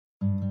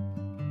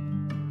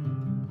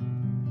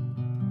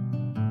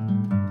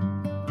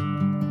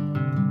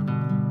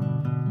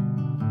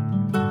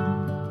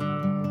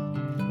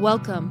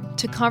Welcome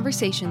to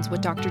Conversations with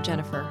Dr.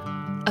 Jennifer,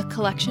 a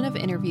collection of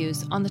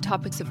interviews on the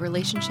topics of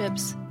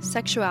relationships,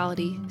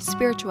 sexuality,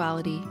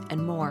 spirituality,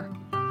 and more,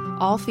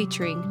 all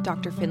featuring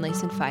Dr.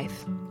 Finlayson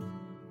Fife.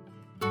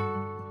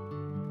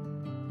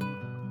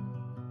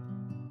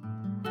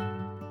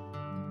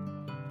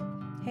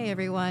 Hey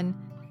everyone,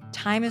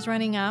 time is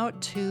running out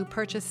to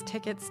purchase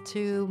tickets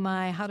to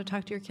my How to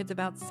Talk to Your Kids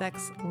About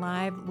Sex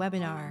live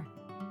webinar.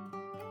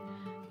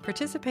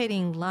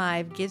 Participating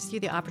live gives you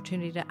the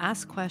opportunity to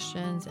ask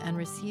questions and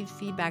receive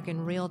feedback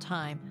in real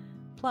time.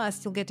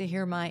 Plus, you'll get to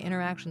hear my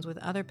interactions with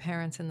other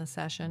parents in the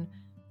session,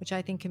 which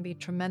I think can be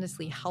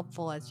tremendously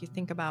helpful as you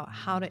think about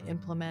how to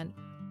implement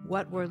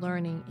what we're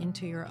learning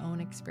into your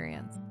own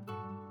experience.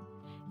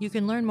 You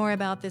can learn more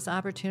about this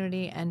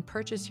opportunity and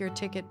purchase your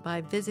ticket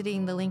by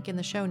visiting the link in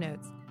the show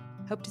notes.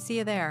 Hope to see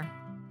you there.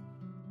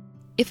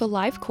 If a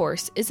live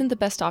course isn't the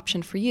best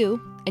option for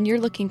you, and you're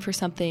looking for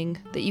something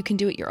that you can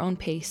do at your own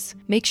pace,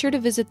 make sure to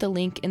visit the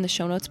link in the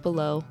show notes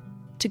below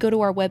to go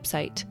to our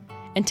website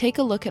and take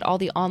a look at all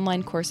the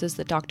online courses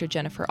that Dr.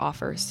 Jennifer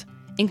offers,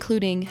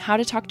 including How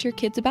to Talk to Your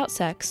Kids About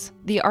Sex,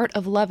 The Art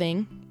of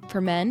Loving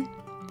for men,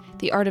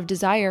 The Art of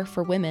Desire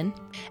for women,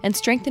 and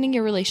Strengthening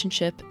Your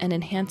Relationship and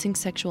Enhancing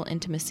Sexual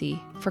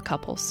Intimacy for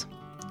couples.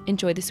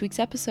 Enjoy this week's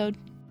episode.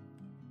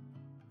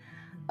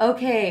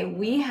 Okay,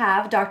 we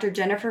have Dr.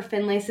 Jennifer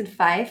Finlayson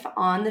Fife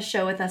on the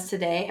show with us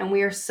today, and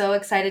we are so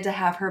excited to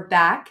have her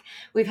back.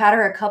 We've had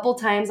her a couple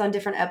times on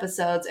different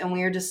episodes, and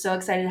we are just so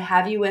excited to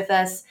have you with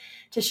us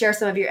to share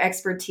some of your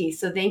expertise.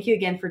 So thank you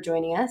again for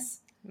joining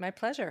us. My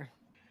pleasure.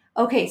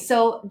 Okay,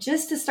 so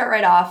just to start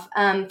right off,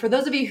 for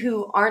those of you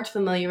who aren't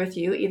familiar with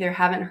you, either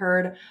haven't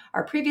heard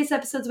our previous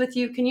episodes with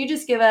you, can you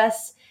just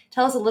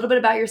tell us a little bit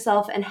about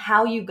yourself and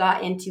how you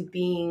got into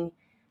being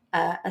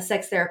a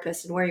sex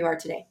therapist and where you are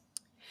today?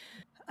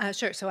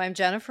 Sure. So I'm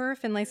Jennifer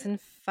Finlayson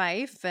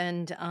Fife,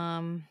 and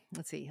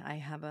I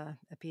have a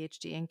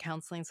PhD in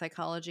counseling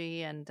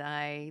psychology, and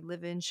I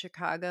live in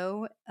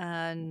Chicago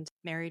and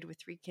married with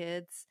 3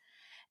 kids.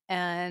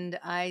 And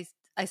I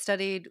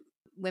studied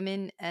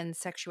women and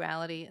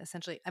sexuality,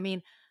 essentially.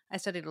 I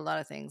studied a lot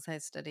of things. I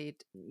studied,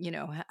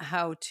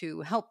 how to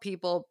help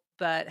people,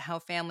 but how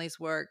families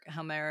work,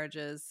 how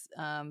marriages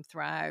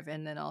thrive,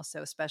 and then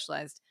also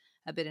specialized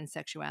a bit in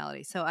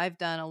sexuality. So I've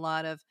done a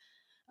lot of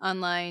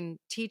online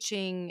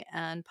teaching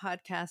and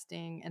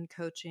podcasting and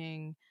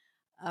coaching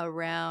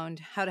around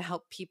how to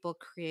help people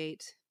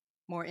create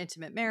more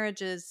intimate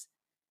marriages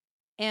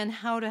and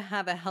how to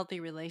have a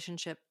healthy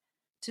relationship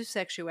to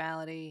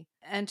sexuality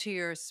and to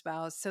your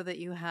spouse so that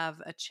you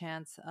have a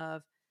chance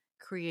of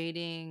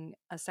creating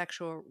a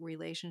sexual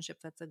relationship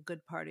that's a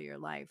good part of your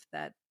life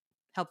that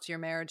helps your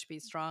marriage be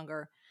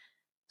stronger.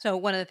 So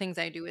one of the things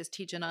I do is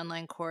teach an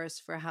online course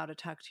for how to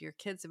talk to your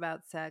kids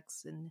about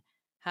sex and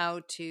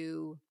how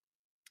to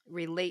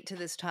relate to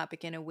this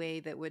topic in a way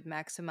that would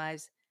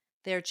maximize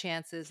their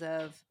chances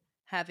of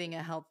having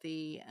a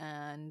healthy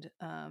and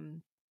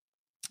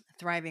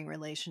thriving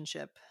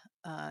relationship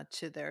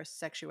to their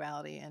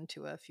sexuality and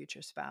to a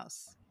future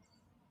spouse.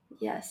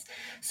 Yes.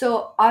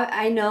 So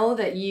I know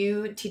that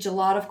you teach a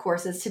lot of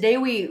courses. Today,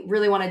 we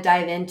really want to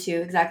dive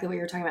into exactly what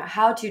you're talking about,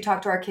 how to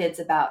talk to our kids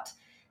about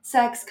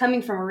sex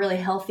coming from a really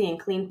healthy and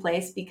clean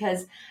place,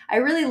 because I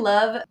really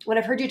love when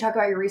I've heard you talk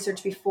about your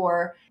research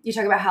before, you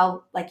talk about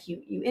how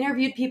you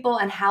interviewed people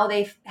and how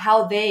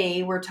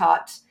they were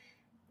taught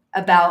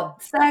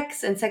about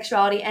sex and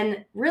sexuality.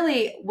 And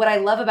really what I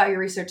love about your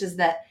research is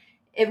that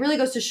it really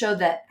goes to show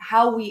that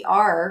how we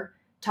are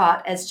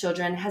taught as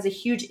children has a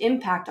huge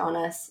impact on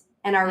us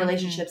and our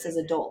relationships as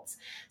adults.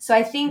 So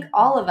I think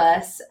all of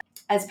us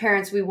as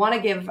parents, we want to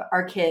give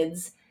our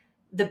kids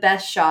the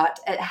best shot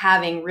at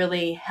having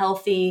really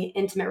healthy,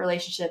 intimate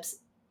relationships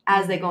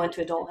as they go into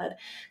adulthood.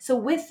 So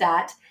with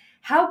that,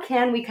 how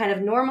can we kind of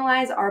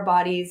normalize our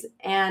bodies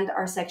and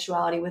our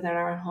sexuality within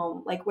our own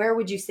home? Like, where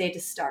would you say to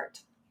start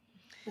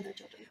with our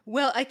children?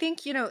 Well, I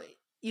think,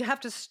 you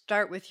have to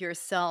start with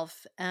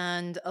yourself.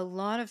 And a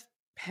lot of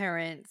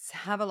parents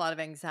have a lot of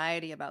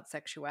anxiety about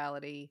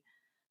sexuality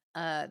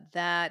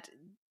that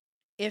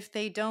if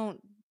they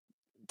don't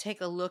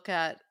take a look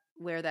at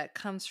where that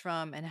comes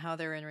from and how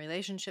they're in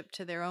relationship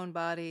to their own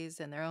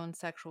bodies and their own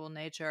sexual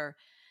nature,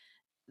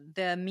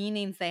 the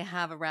meanings they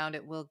have around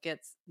it will get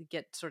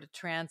sort of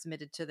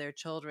transmitted to their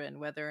children,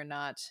 whether or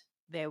not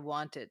they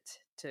want it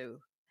to.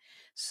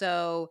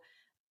 So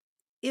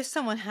if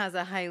someone as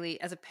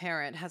a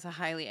parent, has a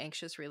highly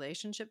anxious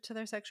relationship to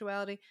their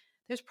sexuality,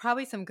 there's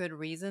probably some good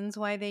reasons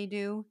why they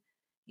do.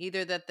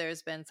 Either that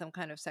there's been some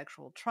kind of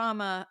sexual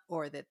trauma,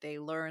 or that they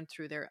learned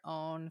through their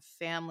own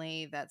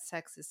family that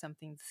sex is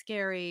something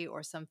scary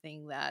or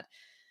something that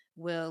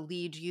will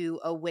lead you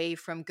away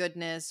from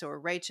goodness or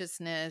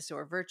righteousness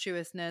or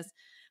virtuousness.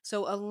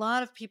 So a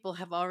lot of people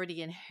have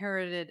already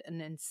inherited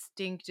an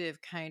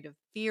instinctive kind of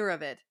fear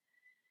of it.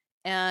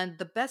 And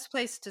the best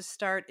place to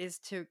start is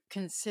to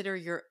consider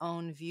your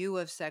own view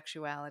of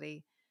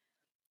sexuality,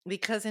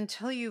 because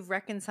until you've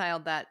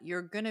reconciled that,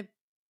 you're going to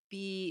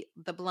be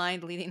the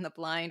blind leading the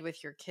blind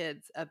with your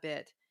kids a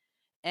bit.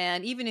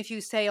 And even if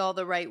you say all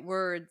the right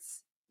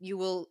words, you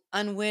will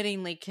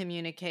unwittingly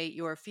communicate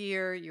your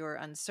fear, your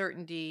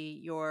uncertainty,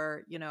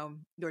 your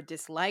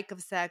dislike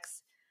of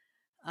sex,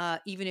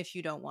 even if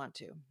you don't want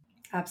to.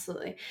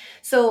 Absolutely.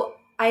 So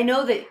I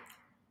know that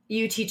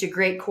you teach a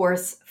great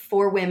course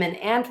for women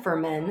and for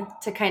men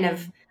to kind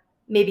of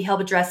maybe help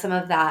address some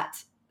of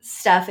that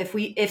stuff.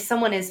 If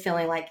someone is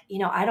feeling like,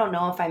 I don't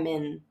know if I'm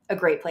in a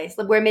great place,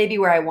 like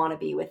where I want to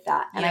be with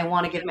that, and I Yeah.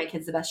 want to give my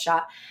kids the best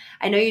shot.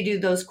 I know you do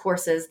those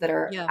courses that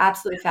are Yeah.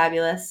 absolutely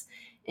fabulous,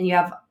 and you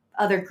have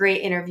other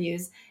great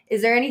interviews.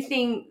 Is there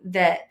anything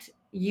that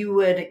you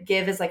would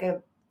give as like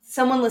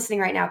someone listening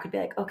right now could be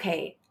like,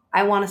 okay,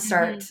 I want to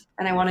start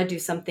and I want to do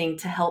something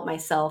to help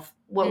myself.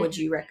 What would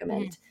you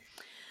recommend?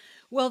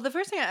 Well, the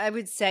first thing I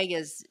would say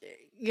is,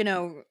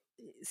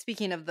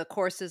 speaking of the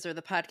courses or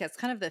the podcast,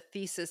 kind of the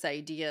thesis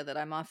idea that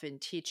I'm often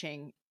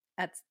teaching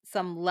at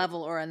some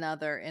level or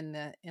another in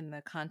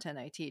the content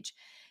I teach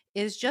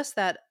is just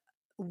that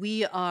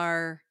we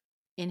are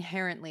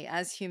inherently,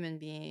 as human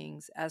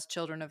beings, as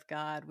children of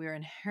God, we are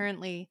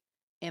inherently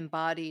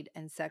embodied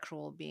and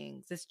sexual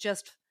beings. It's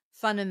just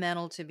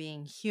fundamental to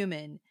being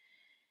human.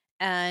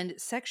 And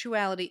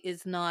sexuality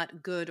is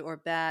not good or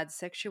bad.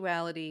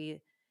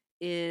 Sexuality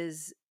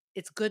is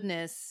its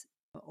goodness,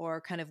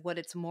 or kind of what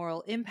its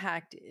moral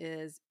impact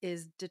is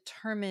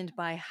determined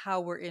by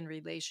how we're in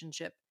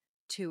relationship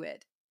to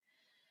it.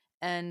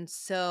 And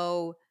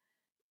so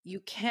you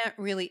can't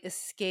really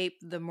escape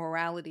the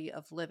morality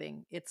of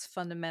living. It's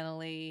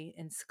fundamentally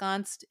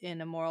ensconced in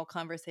a moral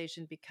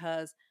conversation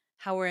because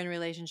how we're in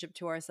relationship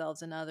to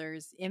ourselves and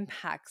others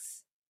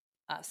impacts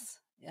us,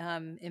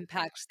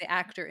 impacts the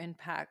actor,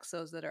 impacts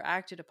those that are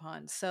acted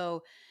upon.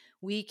 So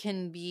we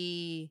can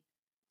be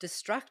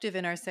destructive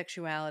in our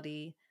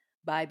sexuality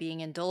by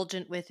being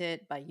indulgent with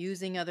it, by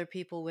using other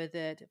people with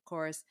it. Of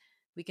course,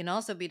 we can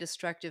also be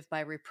destructive by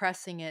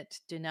repressing it,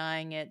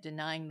 denying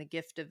the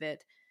gift of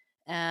it,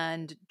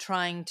 and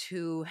trying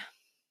to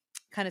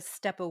kind of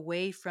step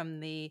away from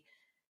the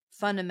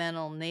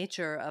fundamental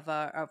nature of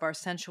our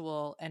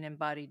sensual and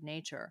embodied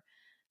nature.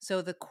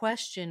 So the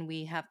question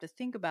we have to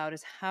think about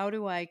is, how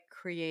do I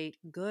create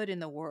good in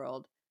the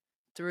world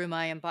through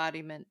my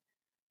embodiment,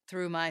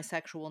 through my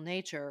sexual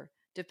nature,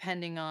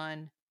 depending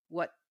on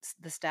what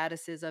the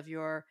status is of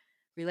your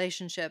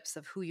relationships,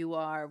 of who you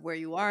are, where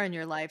you are in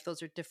your life.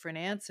 Those are different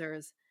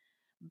answers.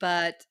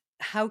 But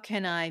how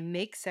can I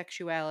make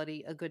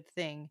sexuality a good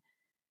thing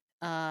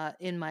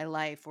in my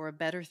life, or a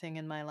better thing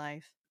in my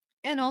life?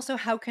 And also,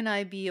 how can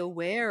I be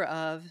aware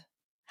of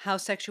how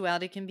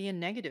sexuality can be a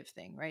negative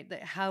thing, right?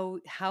 That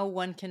how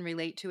one can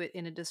relate to it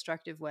in a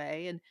destructive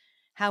way, and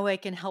how I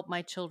can help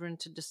my children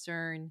to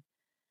discern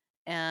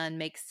and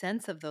make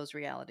sense of those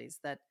realities,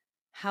 that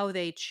how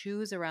they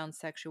choose around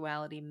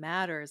sexuality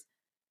matters.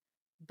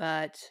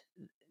 But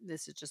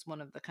this is just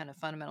one of the kind of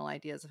fundamental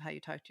ideas of how you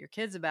talk to your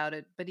kids about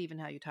it, but even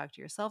how you talk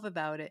to yourself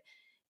about it,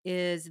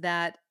 is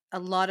that a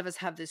lot of us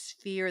have this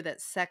fear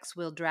that sex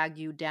will drag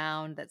you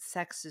down, that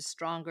sex is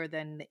stronger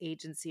than the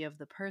agency of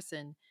the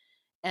person.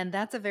 And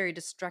that's a very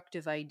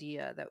destructive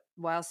idea, that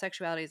while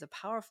sexuality is a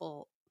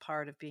powerful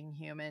part of being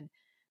human,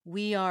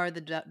 we are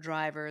the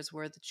drivers,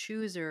 we're the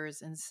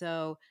choosers. And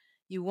so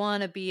you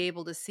want to be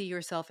able to see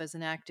yourself as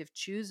an active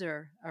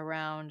chooser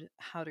around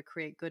how to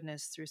create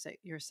goodness through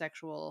your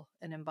sexual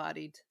and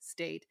embodied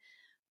state,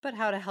 but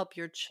how to help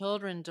your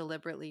children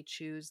deliberately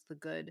choose the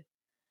good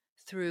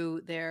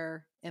through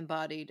their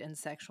embodied and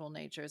sexual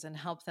natures, and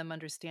help them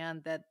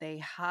understand that they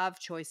have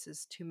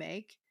choices to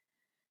make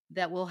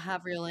that will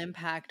have real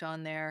impact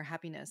on their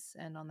happiness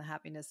and on the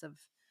happiness of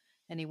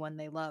anyone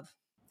they love.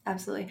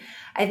 Absolutely.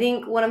 I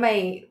think when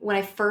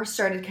I first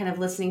started kind of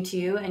listening to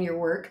you and your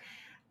work,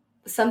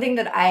 something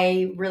that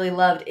I really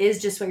loved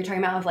is just what you're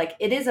talking about of like,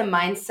 it is a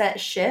mindset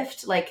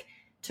shift, like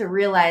to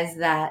realize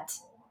that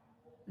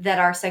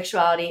our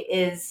sexuality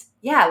is,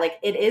 yeah, like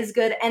it is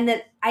good. And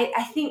that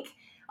I think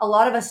a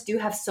lot of us do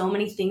have so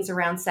many things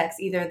around sex,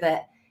 either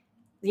that,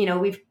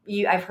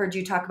 I've heard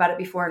you talk about it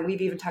before, and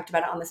we've even talked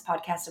about it on this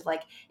podcast of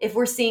like, if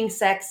we're seeing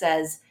sex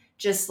as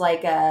just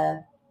like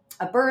a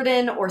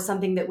burden or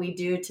something that we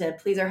do to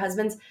please our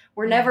husbands,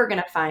 we're never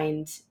going to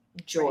find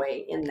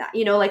joy in that.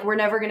 Like we're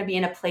never going to be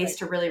in a place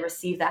to really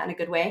receive that in a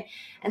good way.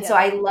 And so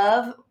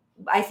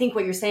I think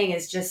what you're saying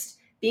is just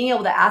being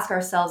able to ask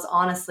ourselves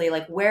honestly,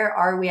 like, where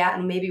are we at?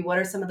 And maybe what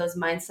are some of those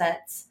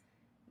mindsets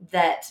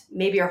that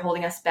maybe are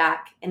holding us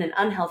back in an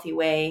unhealthy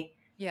way?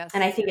 Yes.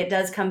 And I think it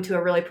does come to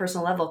a really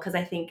personal level, because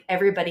I think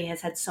everybody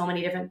has had so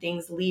many different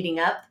things leading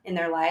up in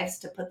their lives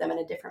to put them in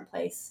a different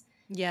place.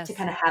 Yes. To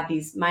kind of have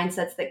these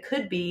mindsets that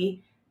could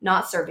be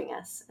not serving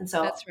us. And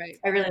so That's right.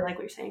 I really like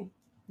what you're saying.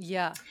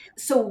 Yeah.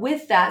 So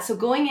with that, so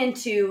going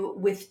into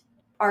with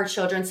our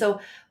children, so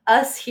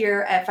us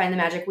here at Find the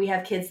Magic, we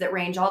have kids that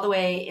range all the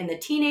way in the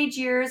teenage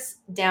years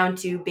down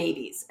to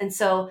babies. And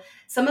so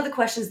some of the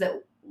questions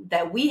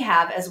that we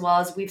have, as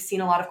well as we've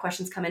seen a lot of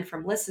questions come in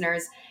from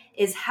listeners,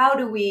 is how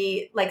do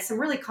we, like, some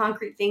really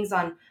concrete things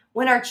on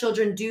when our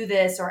children do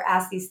this or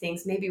ask these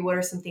things, maybe what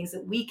are some things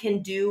that we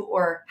can do,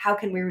 or how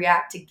can we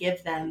react to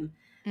give them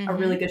a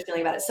really good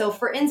feeling about it. So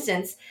for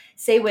instance,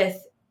 say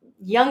with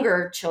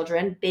younger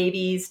children,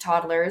 babies,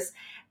 toddlers,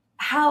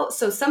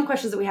 so some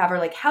questions that we have are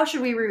like, how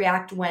should we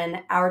react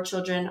when our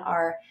children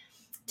are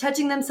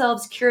touching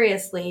themselves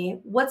curiously?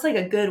 What's like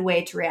a good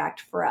way to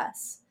react for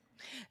us?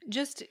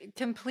 Just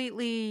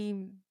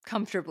completely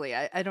comfortably.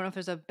 I don't know if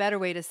there's a better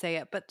way to say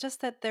it, but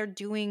just that they're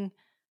doing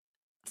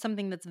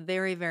something that's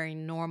very, very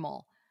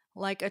normal.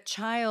 Like a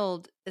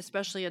child,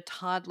 especially a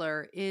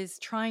toddler, is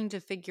trying to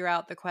figure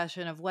out the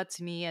question of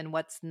what's me and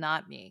what's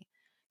not me.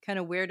 Kind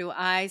of where do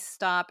I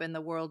stop and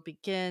the world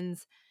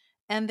begins?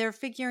 And they're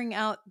figuring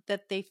out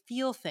that they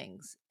feel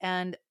things.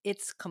 And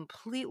it's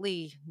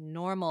completely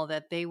normal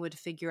that they would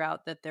figure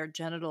out that their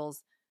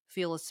genitals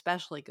feel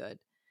especially good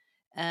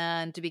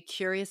and to be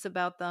curious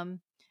about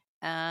them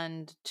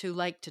and to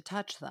like to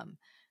touch them.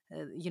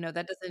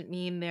 That doesn't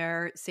mean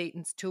they're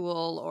Satan's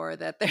tool or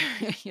that they're,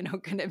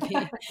 going to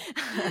be,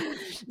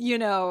 you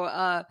know,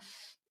 uh,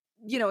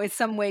 in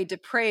some way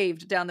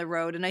depraved down the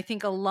road. And I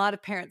think a lot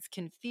of parents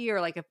can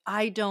fear, like, if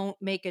I don't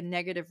make a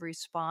negative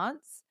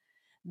response,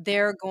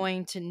 they're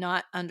going to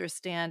not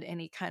understand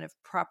any kind of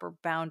proper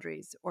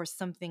boundaries or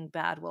something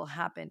bad will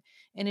happen.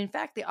 And in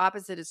fact, the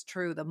opposite is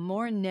true. The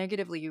more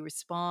negatively you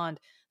respond,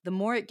 the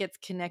more it gets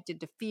connected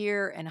to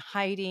fear and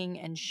hiding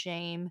and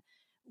shame,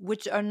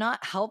 which are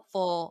not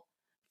helpful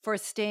for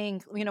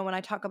staying. When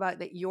I talk about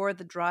that you're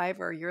the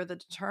driver, you're the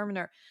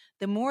determiner,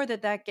 the more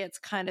that gets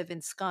kind of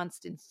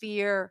ensconced in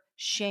fear,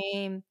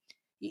 shame,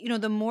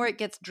 the more it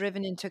gets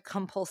driven into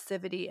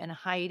compulsivity and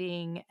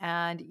hiding,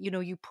 and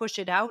you push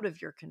it out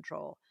of your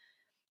control.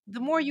 The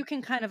more you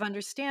can kind of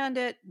understand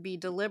it, be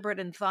deliberate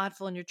and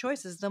thoughtful in your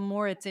choices, the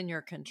more it's in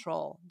your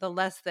control, the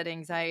less that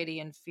anxiety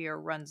and fear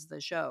runs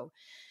the show.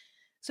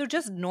 So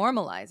just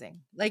normalizing,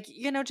 like,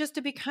 just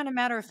to be kind of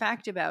matter of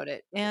fact about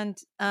it. And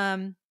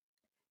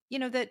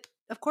that,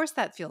 of course,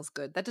 that feels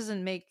good. That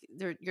doesn't make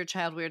your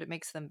child weird. It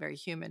makes them very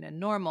human and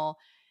normal.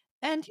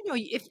 And,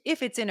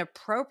 if it's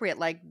inappropriate,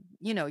 like,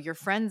 your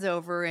friend's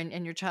over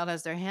and your child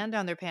has their hand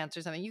down their pants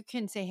or something, you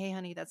can say, hey,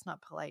 honey, that's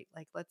not polite.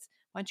 Like, why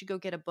don't you go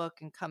get a book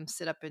and come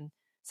sit up and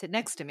sit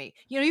next to me?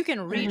 You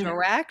can Mhm.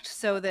 redirect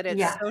so that it's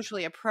Yeah.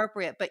 socially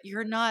appropriate, but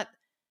you're not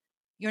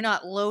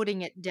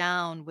loading it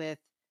down with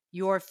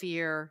your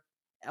fear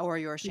or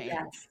your shame.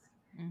 Yes.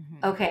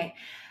 Hmm. Okay.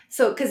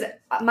 So, because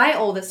my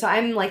oldest, so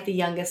I'm like the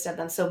youngest of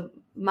them. So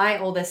my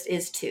oldest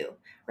is 2,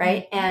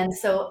 right? Hmm. And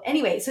so,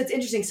 anyway, so it's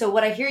interesting. So,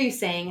 what I hear you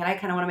saying, and I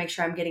kind of want to make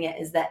sure I'm getting it,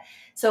 is that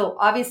so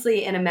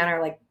obviously, in a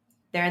manner like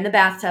they're in the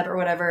bathtub or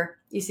whatever,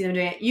 you see them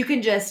doing it, you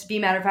can just be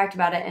matter of fact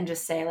about it and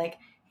just say, like,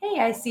 hey,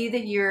 I see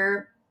that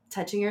you're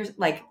touching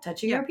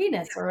Yeah. your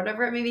penis or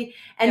whatever it may be,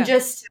 and Yeah.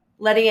 just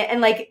letting it,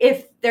 and like,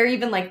 if they're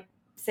even like,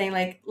 saying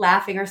like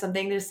laughing or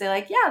something, to just say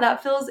like, yeah,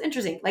 that feels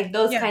interesting, like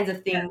those Yeah. kinds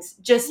of things,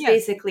 just Yes.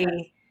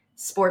 basically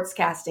sports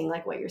casting,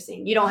 like what you're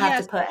saying. You don't have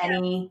to Yes. put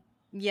any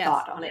Yes.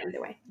 thought on it either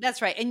way.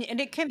 That's right. And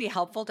it can be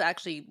helpful to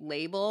actually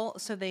label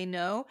so they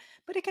know,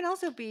 but it can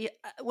also be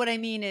what I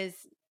mean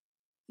is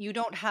you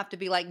don't have to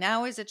be like,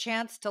 now is a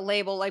chance to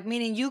label, like,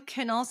 meaning you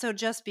can also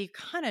just be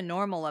kind of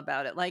normal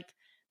about it. Like,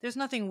 there's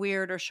nothing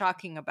weird or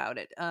shocking about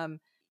it.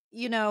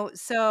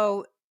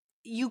 So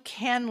you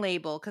can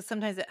label because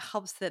sometimes it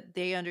helps that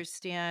they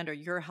understand, or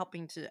you're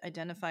helping to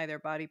identify their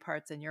body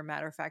parts and you're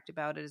matter of fact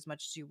about it as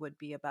much as you would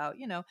be about,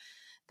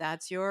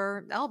 that's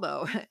your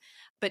elbow.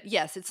 But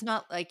yes, it's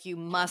not like you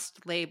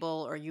must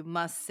label or you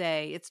must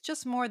say. It's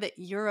just more that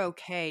you're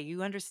okay.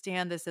 You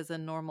understand this as a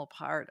normal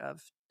part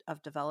of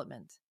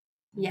development.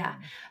 Yeah.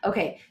 Mhm.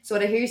 Okay. So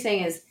what I hear you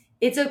saying is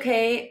it's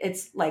okay.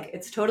 It's like,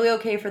 it's totally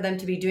okay for them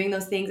to be doing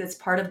those things. It's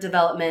part of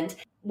development.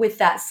 With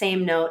that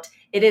same note,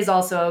 it is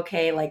also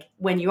okay, like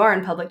when you are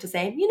in public, to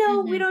say, we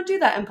Mhm. don't do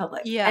that in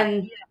public, Yeah,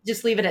 and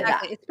just leave it at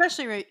that.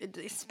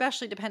 exactly.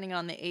 Especially depending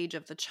on the age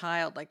of the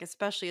child, like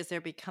especially as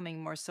they're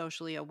becoming more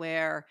socially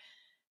aware.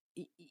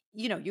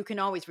 You can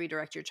always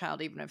redirect your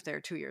child even if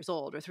they're 2 years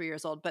old or 3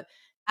 years old, but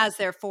as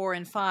they're 4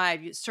 and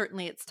 5,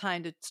 certainly it's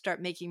time to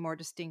start making more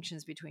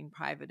distinctions between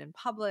private and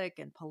public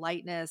and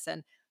politeness,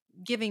 and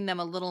giving them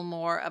a little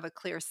more of a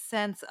clear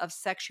sense of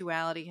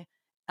sexuality,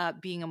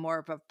 being a more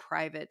of a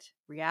private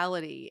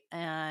reality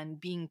and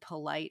being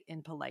polite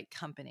in polite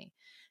company.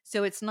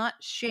 So it's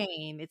not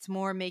shame, it's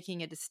more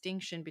making a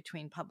distinction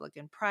between public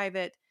and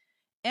private,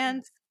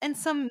 and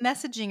some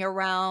messaging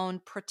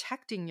around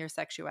protecting your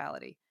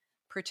sexuality,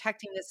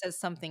 protecting this as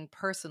something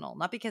personal,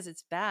 not because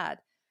it's bad,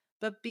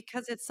 but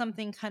because it's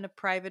something kind of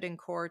private and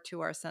core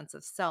to our sense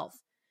of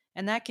self.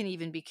 And that can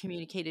even be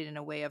communicated in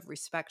a way of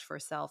respect for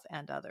self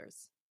and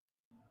others.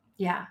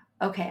 Yeah.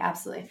 Okay.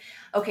 Absolutely.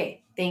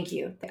 Okay. Thank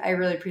you. I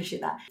really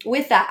appreciate that.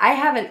 With that, I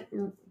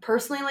haven't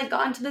personally like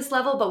gotten to this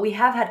level, but we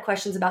have had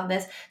questions about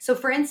this. So,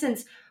 for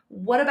instance,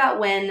 what about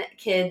when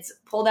kids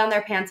pull down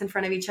their pants in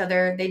front of each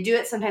other? They do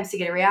it sometimes to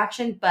get a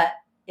reaction, but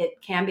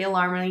it can be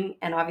alarming,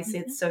 and obviously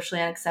it's Mhm.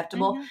 socially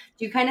unacceptable. Mhm.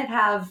 Do you kind of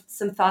have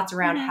some thoughts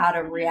around Mhm. how to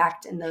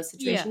react in those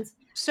Yeah. situations?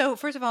 So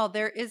first of all,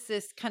 there is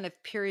this kind of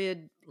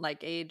period, like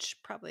age,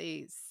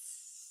 probably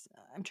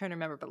I'm trying to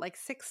remember, but like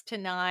 6 to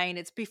 9.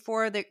 It's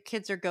before the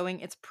kids are going.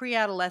 It's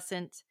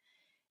pre-adolescent.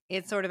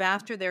 It's sort of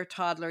after their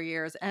toddler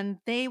years, and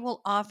they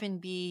will often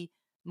be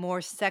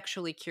more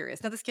sexually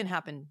curious. Now, this can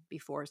happen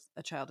before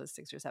a child is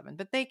 6 or 7,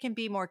 but they can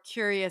be more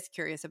curious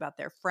about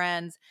their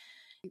friends.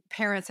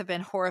 Parents have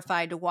been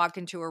horrified to walk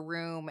into a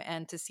room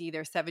and to see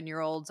their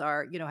 7-year-olds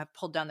are, have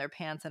pulled down their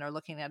pants and are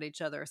looking at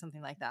each other or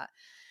something like that.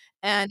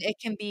 And it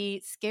can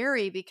be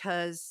scary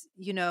because,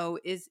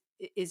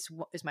 is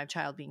my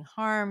child being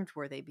harmed?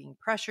 Were they being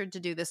pressured to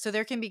do this? So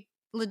there can be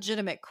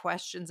legitimate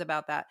questions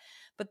about that.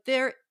 But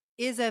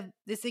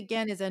this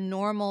again is a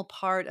normal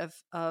part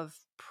of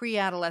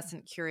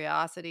pre-adolescent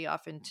curiosity,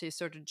 often to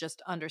sort of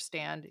just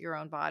understand your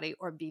own body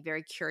or be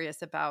very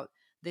curious about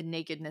the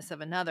nakedness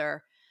of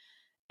another.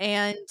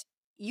 And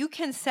you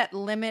can set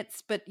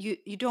limits, but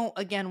you don't,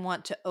 again,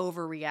 want to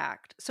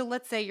overreact. So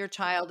let's say your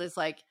child is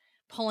like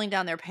pulling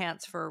down their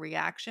pants for a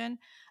reaction.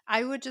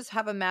 I would just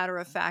have a matter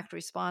of fact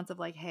response of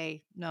like,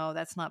 hey, no,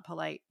 that's not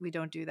polite. We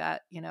don't do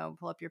that.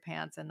 Pull up your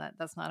pants, and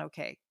that's not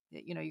okay.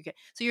 You get,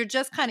 so you're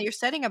just you're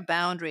setting a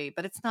boundary,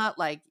 but it's not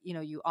like,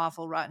 you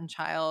awful rotten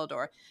child,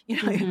 or,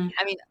 Mm-hmm.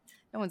 I mean,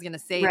 no one's going to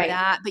say Right.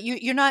 that, but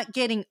you're not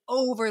getting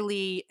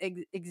overly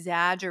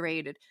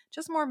exaggerated.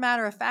 Just more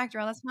matter of fact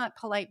around, that's not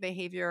polite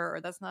behavior, or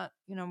that's not,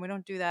 we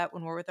don't do that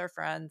when we're with our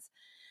friends.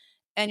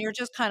 And you're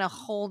just kind of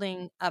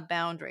holding a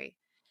boundary.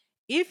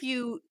 If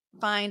you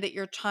find that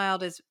your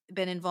child has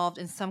been involved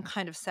in some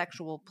kind of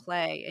sexual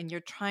play and you're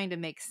trying to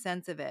make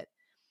sense of it,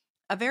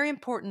 a very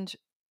important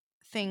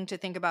thing to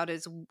think about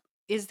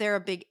is there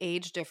a big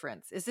age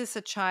difference? Is this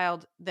a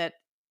child that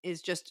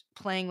is just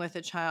playing with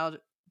a child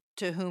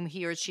to whom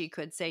he or she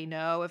could say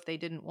no if they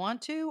didn't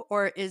want to?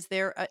 Or is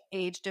there an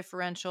age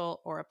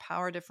differential or a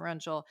power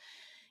differential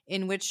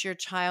in which your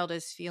child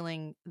is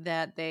feeling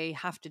that they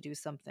have to do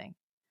something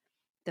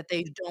that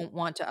they don't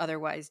want to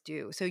otherwise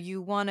do? So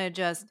you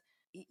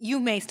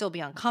may still be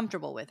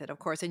uncomfortable with it, of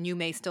course, and you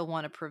may still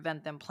want to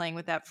prevent them playing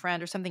with that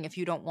friend or something if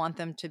you don't want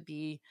them to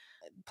be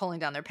pulling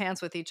down their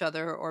pants with each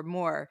other or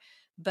more.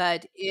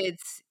 But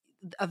it's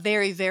a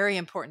very, very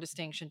important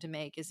distinction to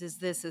make is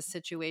this a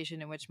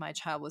situation in which my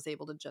child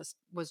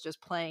was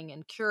just playing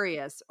and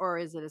curious, or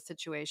is it a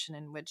situation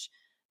in which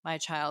my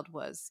child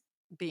was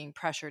being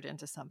pressured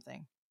into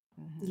something?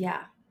 Mm-hmm.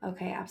 Yeah.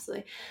 Okay,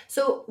 absolutely.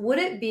 So would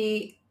it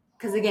be,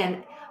 because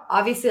again,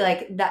 obviously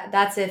like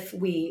that's if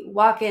we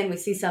walk in, we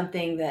see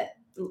something that,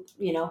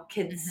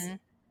 Mm-hmm.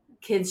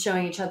 kids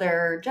showing each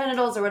other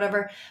genitals or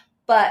whatever.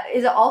 But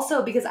is it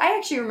also because I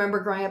actually remember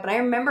growing up and I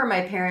remember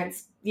my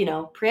parents,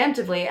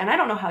 preemptively, and I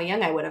don't know how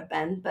young I would have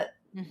been, but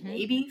Mm-hmm.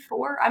 maybe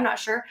 4, I'm not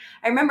sure.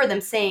 I remember them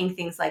saying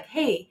things like,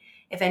 hey,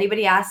 if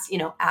anybody asks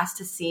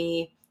to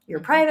see your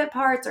Mm-hmm. private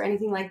parts or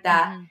anything like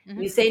that,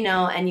 Mm-hmm. you say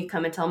no and you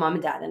come and tell mom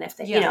and dad. And if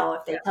they, Yeah.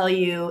 if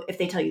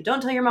they tell you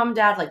don't tell your mom and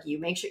dad, like you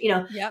make sure,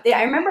 Yep.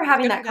 I remember That's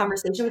having good that for them.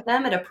 conversation with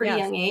them at a pretty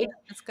Yes. young age,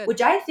 That's good.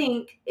 which I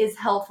think is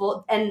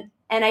helpful.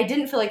 And I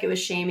didn't feel like it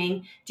was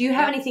shaming. Do you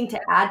have Yep. anything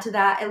to add to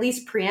that, at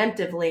least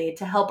preemptively,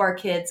 to help our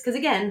kids? Because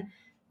again,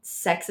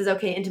 sex is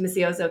okay,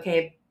 intimacy is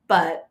okay,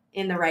 but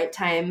in the right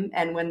time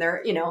and when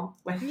they're,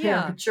 when they're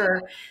Yeah.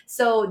 mature.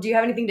 So do you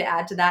have anything to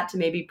add to that to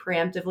maybe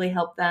preemptively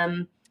help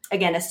them,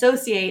 again,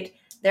 associate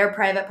their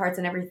private parts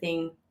and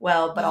everything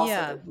well, but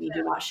also Yeah. that we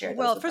do not share those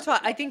Well, with first other of all,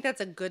 I people? think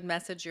that's a good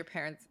message your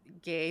parents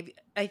gave.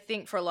 I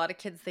think for a lot of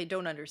kids, they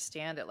don't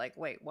understand it. Like,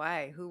 wait,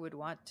 why? Who would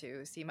want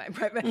to see my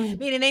private? Mm,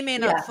 Meaning they may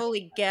not yeah.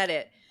 fully get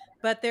it,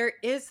 but there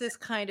is this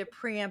kind of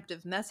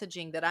preemptive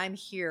messaging that I'm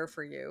here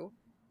for you.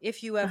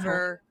 If you Uh-huh.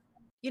 ever,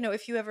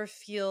 if you ever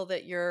feel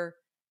that you're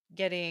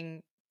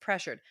getting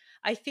pressured,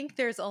 I think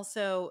there's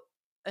also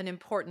an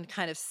important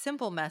kind of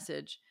simple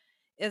message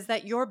is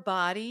that your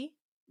body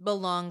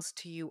belongs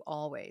to you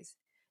always.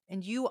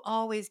 And you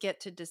always get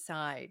to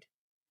decide,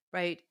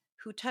 right?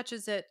 Who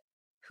touches it,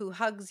 who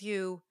hugs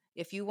you,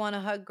 if you want to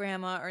hug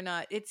grandma or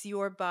not. It's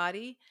your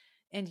body,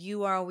 and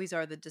you always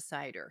are the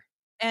decider.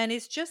 And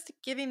it's just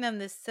giving them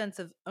this sense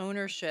of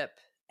ownership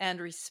and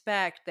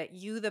respect that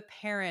you, the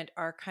parent,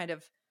 are kind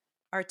of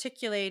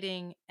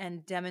articulating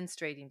and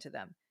demonstrating to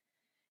them.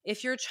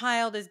 If your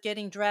child is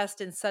getting dressed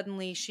and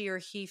suddenly she or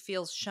he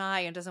feels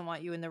shy and doesn't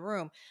want you in the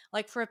room,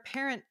 like for a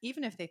parent,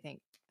 even if they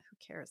think, who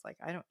cares? Like,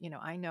 I don't,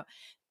 I know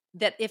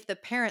that if the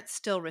parent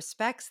still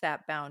respects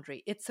that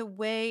boundary, it's a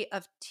way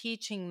of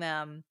teaching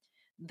them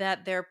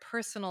that their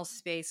personal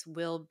space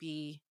will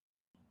be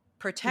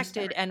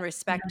protected Respect. and Yeah.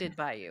 respected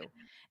by you.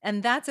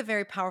 And that's a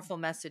very powerful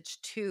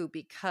message too,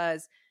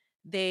 because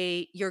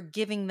you're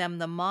giving them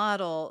the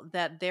model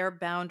that their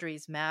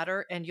boundaries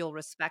matter and you'll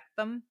respect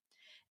them,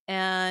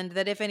 and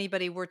that if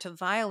anybody were to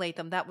violate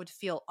them, that would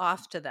feel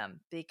off to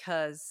them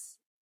because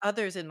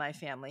others in my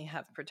family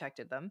have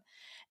protected them,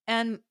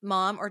 and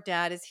mom or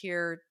dad is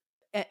here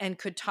and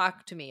could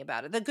talk to me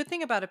about it. The good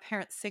thing about a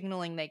parent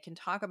signaling they can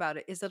talk about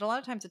it is that a lot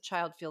of times a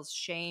child feels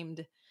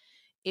shamed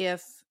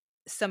if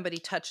somebody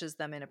touches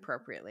them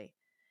inappropriately.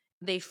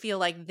 They feel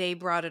like they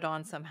brought it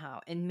on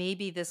somehow, and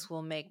maybe this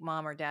will make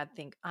mom or dad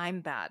think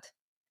I'm bad.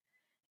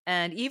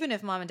 And even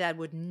if mom and dad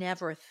would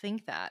never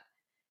think that,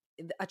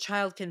 a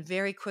child can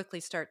very quickly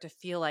start to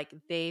feel like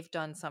they've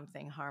done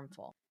something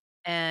harmful.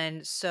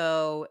 And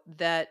so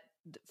that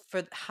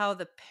for how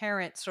the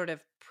parent sort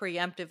of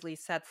preemptively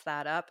sets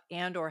that up,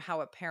 and or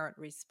how a parent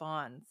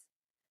responds,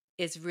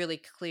 is really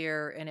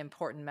clear and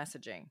important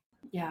messaging.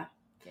 Yeah.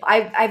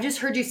 I've just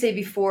heard you say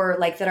before,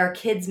 like, that our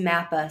kids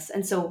map us.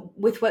 And so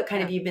with what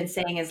kind Yeah. of you've been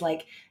saying is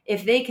like,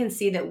 if they can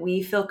see that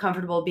we feel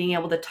comfortable being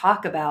able to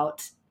talk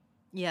about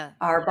Yeah.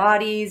 our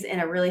bodies in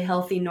a really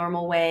healthy,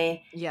 normal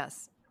way,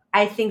 Yes.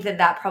 I think that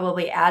that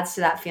probably adds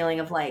to that feeling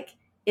of like,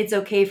 it's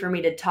okay for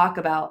me to talk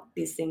about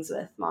these things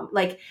with mom.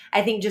 Like,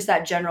 I think just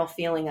that general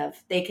feeling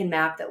of they can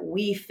map that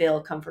we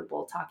feel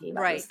comfortable talking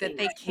about those Right. That things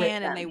they with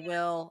can and they them.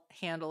 will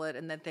handle it,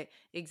 and that they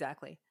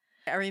exactly.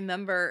 I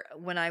remember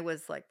when I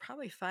was like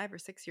probably 5 or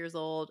 6 years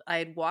old, I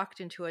had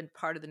walked into a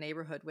part of the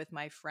neighborhood with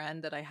my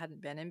friend that I hadn't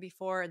been in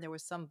before. And there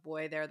was some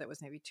boy there that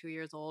was maybe 2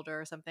 years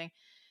older or something.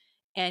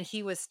 And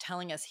he was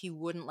telling us he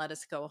wouldn't let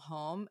us go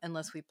home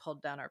unless we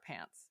pulled down our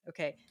pants.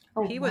 Okay.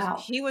 Oh, He was wow.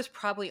 he was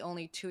probably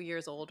only 2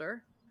 years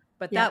older,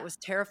 but Yeah. that was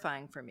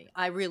terrifying for me.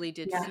 I really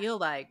did Yeah. feel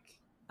like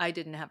I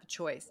didn't have a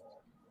choice.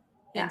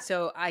 Yeah. And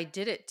so I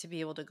did it to be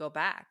able to go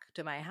back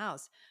to my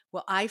house.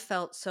 Well, I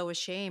felt so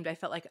ashamed. I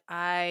felt like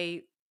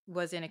I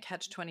was in a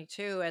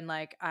catch-22, and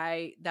like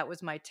that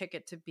was my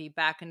ticket to be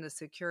back in the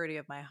security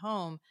of my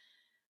home,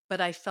 but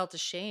I felt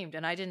ashamed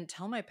and I didn't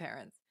tell my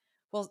parents.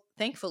 Well,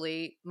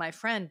 thankfully, my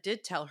friend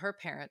did tell her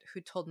parent, who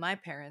told my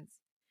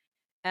parents,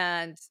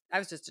 and I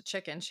was just a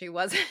chicken. She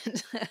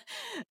wasn't.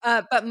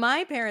 But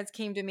my parents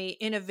came to me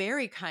in a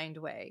very kind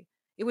way.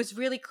 It was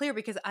really clear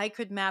because I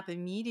could map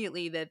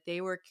immediately that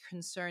they were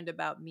concerned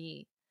about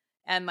me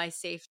and my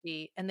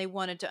safety, and they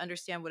wanted to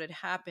understand what had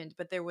happened,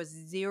 but there was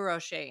zero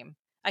shame.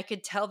 I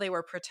could tell they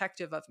were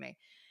protective of me.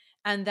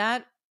 And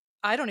that,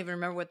 I don't even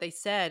remember what they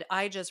said.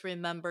 I just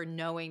remember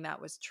knowing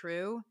that was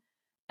true.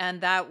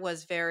 And that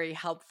was very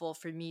helpful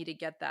for me to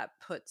get that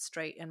put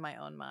straight in my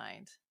own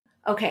mind.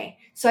 Okay,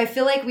 so I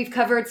feel like we've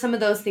covered some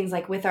of those things,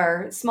 like with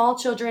our small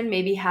children,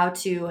 maybe how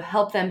to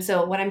help them.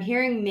 So, what I'm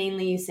hearing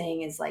mainly you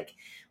saying is like,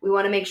 we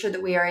want to make sure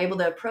that we are able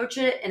to approach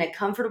it in a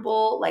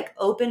comfortable, like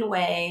open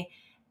way.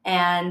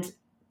 And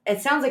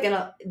it sounds like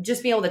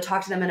just be able to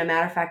talk to them in a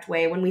matter of fact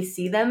way. When we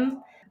see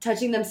them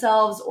touching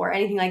themselves or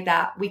anything like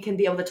that, we can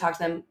be able to talk to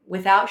them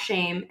without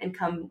shame and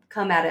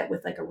come at it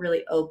with like a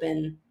really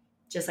open,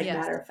 just like Yes.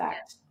 matter of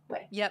fact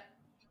way. Yep.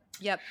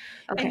 Yep.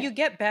 And you Okay.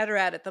 get better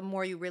at it the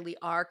more you really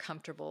are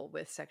comfortable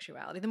with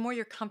sexuality, the more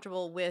you're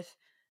comfortable with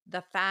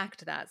the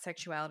fact that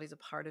sexuality is a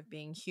part of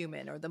being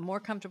human, or the more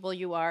comfortable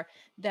you are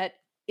that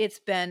it's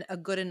been a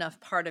good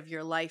enough part of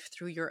your life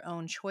through your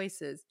own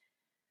choices.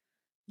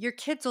 Your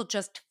kids will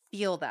just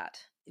feel that.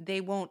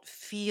 They won't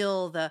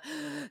feel the,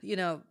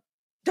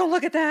 don't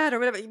look at that or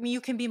whatever. I mean,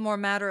 you can be more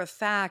matter of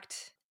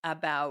fact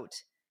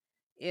about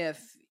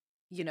if,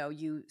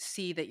 you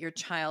see that your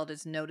child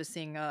is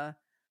noticing a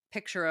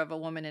picture of a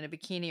woman in a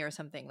bikini or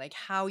something. Like,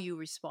 how you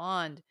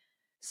respond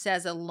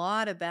says a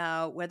lot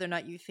about whether or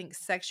not you think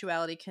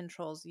sexuality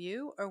controls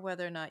you, or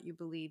whether or not you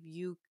believe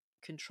you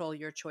control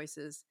your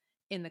choices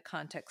in the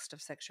context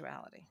of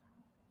sexuality.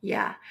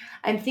 Yeah.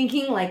 I'm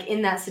thinking like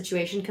in that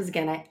situation, because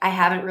again, I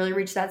haven't really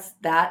reached that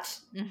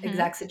Mm-hmm.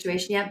 exact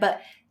situation yet,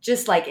 but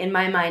just like in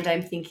my mind,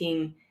 I'm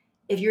thinking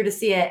if you were to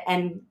see it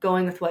and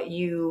going with what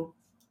you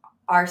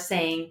are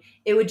saying,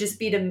 it would just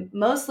be to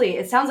mostly,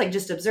 it sounds like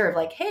just observe,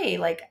 like, hey,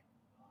 like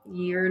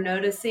you're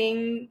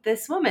noticing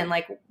this woman,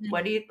 like,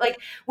 what do you like?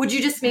 Would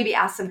you just maybe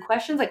ask some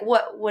questions? Like,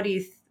 what would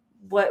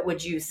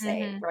you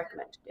say, Mm-hmm.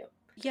 recommend to do?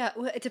 Yeah,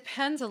 well, it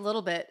depends a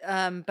little bit,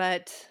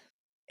 but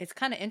it's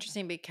kind of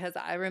interesting because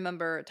I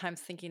remember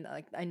times thinking that,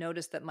 like, I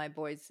noticed that my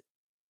boys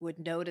would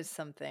notice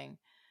something,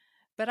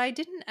 but I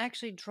didn't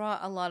actually draw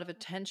a lot of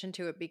attention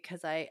to it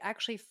because I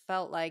actually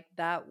felt like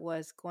that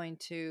was going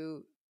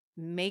to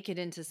make it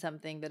into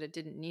something that it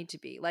didn't need to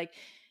be. Like,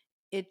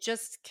 it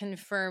just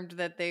confirmed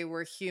that they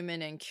were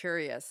human and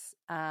curious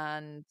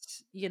and,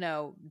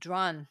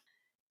 drawn.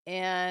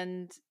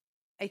 And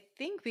I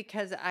think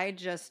because I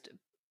just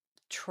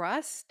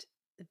trust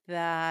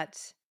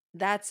that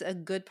that's a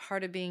good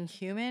part of being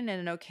human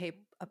and an okay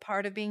a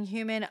part of being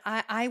human.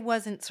 I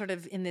wasn't sort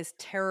of in this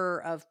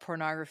terror of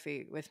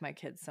pornography with my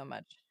kids so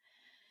much.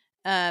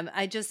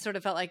 I just sort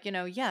of felt like,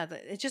 yeah,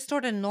 it's just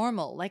sort of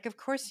normal. Like, of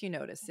course you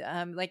notice.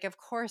 Like, of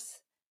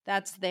course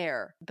that's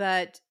there.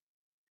 But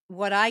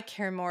what I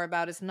care more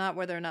about is not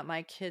whether or not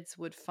my kids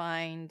would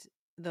find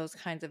those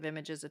kinds of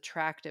images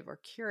attractive or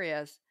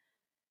curious,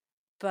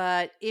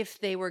 but if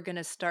they were going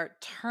to start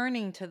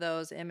turning to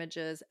those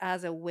images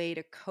as a way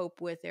to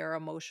cope with their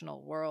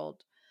emotional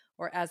world,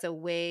 or as a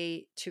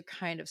way to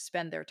kind of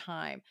spend their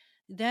time,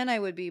 then I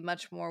would be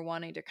much more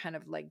wanting to kind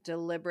of like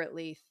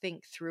deliberately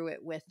think through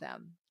it with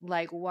them.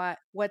 Like,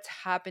 what's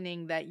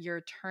happening that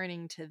you're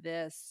turning to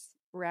this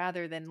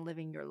rather than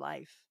living your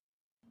life.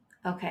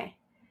 Okay.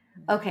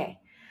 Okay.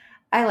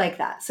 I like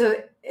that.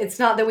 So it's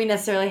not that we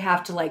necessarily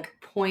have to like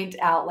point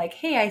out like,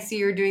 hey, I see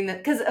you're doing that.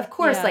 Because of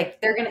course, Yeah.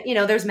 like they're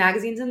gonna, there's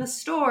magazines in the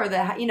store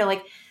that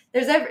like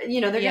there's they're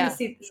gonna Yeah.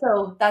 see.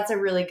 So that's a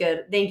really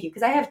good thank you.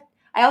 Because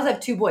I also have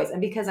two boys, and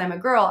because I'm a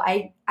girl,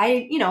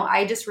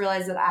 I just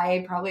realized that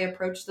I probably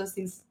approach those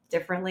things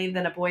differently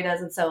than a boy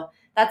does. And so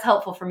that's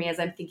helpful for me as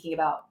I'm thinking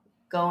about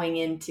going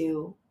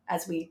into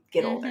as we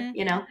get older, Mhm.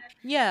 you know?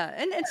 Yeah,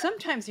 and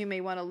sometimes you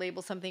may want to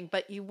label something,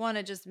 but you want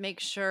to just make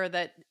sure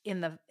that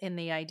in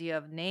the idea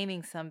of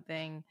naming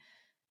something,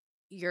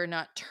 you're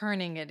not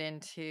turning it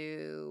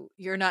into,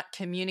 you're not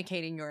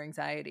communicating your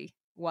anxiety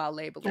while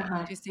labeling.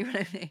 Uh-huh. Do you see what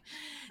I mean?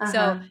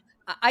 So Uh-huh.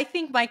 I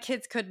think my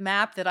kids could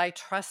map that I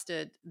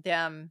trusted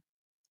them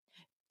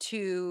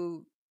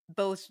to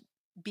both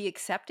be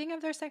accepting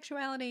of their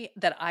sexuality,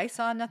 that I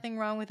saw nothing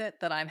wrong with it,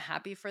 that I'm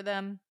happy for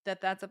them,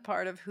 that that's a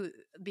part of who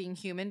being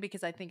human,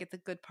 because I think it's a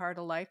good part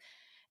of life,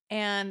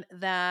 and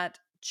that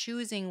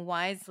choosing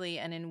wisely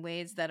and in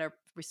ways that are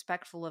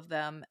respectful of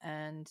them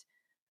and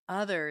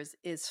others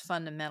is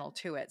fundamental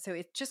to it. So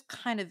it's just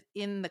kind of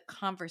in the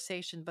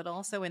conversation, but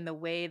also in the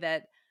way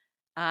that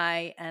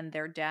I and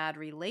their dad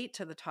relate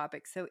to the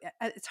topic. So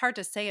it's hard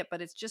to say it,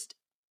 but it's just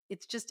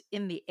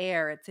in the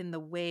air. It's in the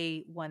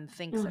way one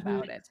thinks Mhm.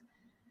 about it.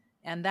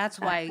 And that's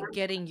why Exactly.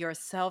 getting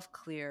yourself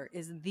clear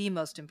is the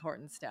most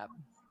important step.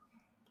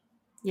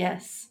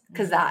 Yes,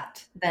 because Mhm.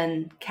 that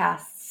then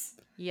casts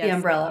the Yes,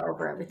 umbrella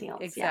over everything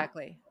else. Yeah,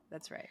 exactly.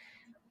 That's right.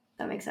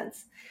 that makes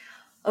sense.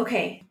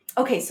 Okay.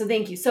 Okay. So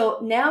thank you. So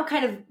now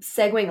kind of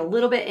segueing a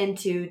little bit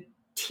into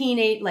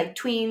like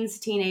tweens,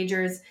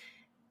 teenagers,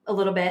 a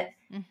little bit.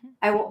 Hmm.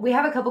 We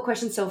have a couple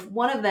questions. So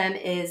one of them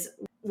is,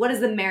 what is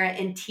the merit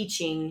in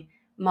teaching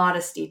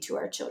modesty to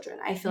our children?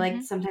 I feel like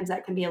Hmm. sometimes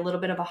that can be a little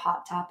bit of a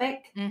hot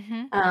topic.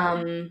 Hmm.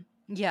 Um,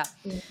 Yeah.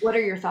 what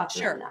are your thoughts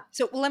around Sure. that?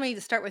 So, well, let me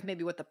start with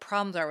maybe what the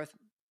problems are with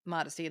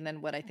modesty and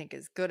then what I think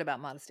is good about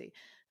modesty.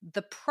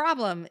 The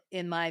problem,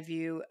 in my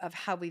view, of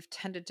how we've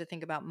tended to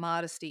think about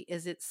modesty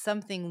is it's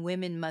something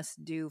women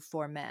must do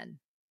for men.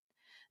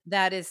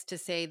 That is to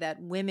say,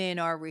 that women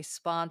are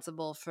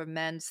responsible for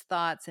men's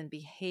thoughts and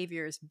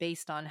behaviors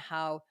based on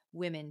how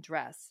women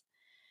dress.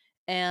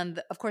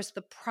 And of course,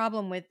 the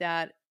problem with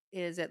that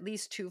is at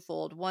least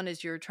twofold. One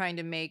is you're trying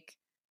to make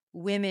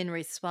women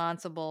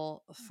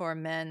responsible for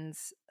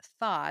men's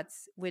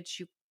thoughts,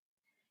 which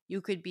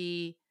you could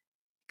be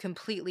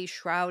completely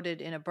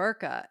shrouded in a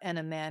burqa and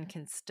a man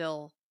can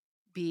still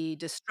be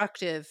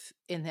destructive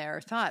in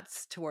their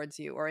thoughts towards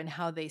you or in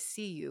how they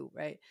see you,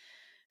 right?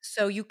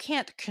 So you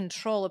can't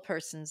control a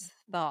person's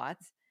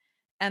thoughts.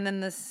 And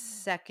then the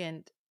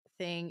second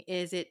thing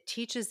is it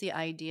teaches the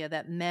idea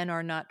that men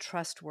are not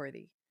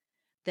trustworthy,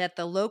 that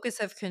the locus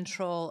of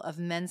control of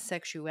men's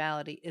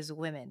sexuality is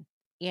women.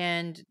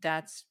 And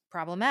that's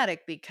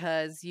problematic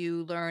because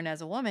you learn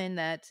as a woman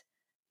that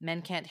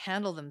men can't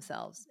handle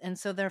themselves. And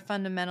so they're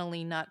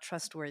fundamentally not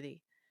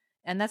trustworthy.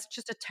 And that's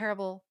just a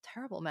terrible,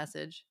 terrible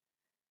message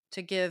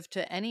to give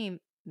to any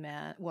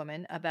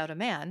woman about a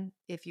man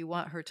if you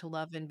want her to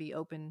love and be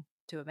open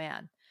to a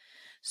man.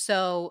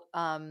 So,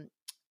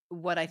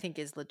 what I think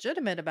is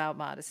legitimate about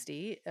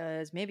modesty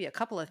is maybe a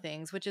couple of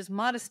things, which is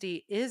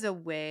modesty is a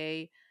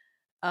way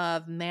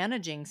of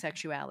managing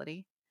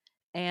sexuality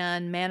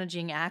and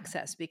managing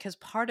access, because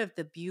part of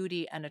the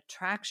beauty and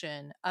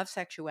attraction of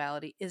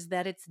sexuality is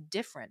that it's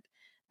different,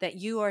 that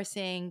you are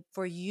saying,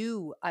 for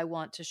you I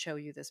want to show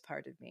you this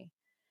part of me,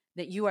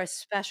 that you are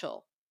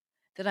special,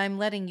 that I'm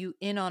letting you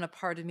in on a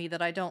part of me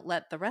that I don't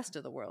let the rest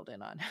of the world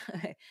in on.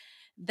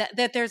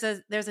 That there's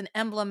an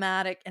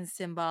emblematic and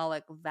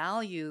symbolic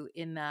value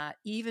in that,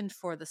 even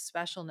for the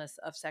specialness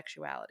of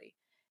sexuality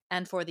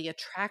and for the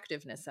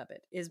attractiveness of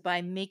it, is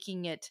by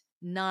making it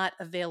not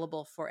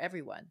available for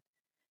everyone.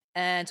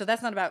 And so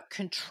that's not about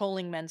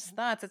controlling men's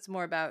thoughts. It's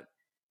more about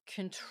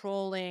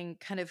controlling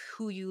kind of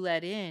who you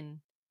let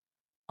in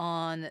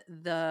on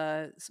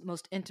the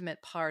most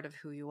intimate part of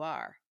who you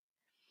are.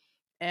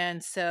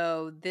 And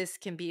so this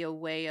can be a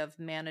way of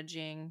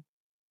managing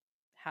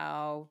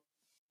how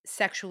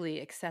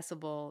sexually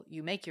accessible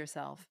you make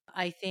yourself.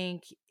 I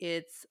think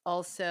it's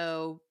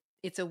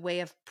a way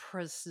of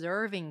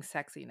preserving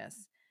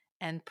sexiness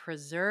and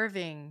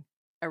preserving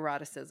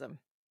eroticism,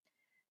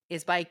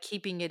 is by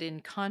keeping it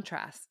in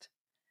contrast.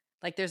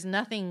 Like there's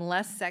nothing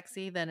less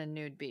sexy than a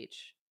nude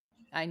beach.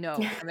 I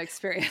know from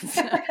experience.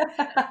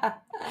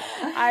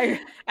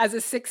 I, as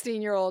a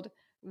 16-year-old,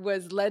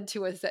 was led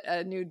to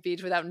a nude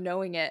beach without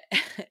knowing it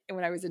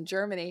when I was in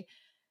Germany.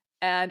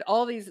 And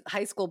all these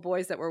high school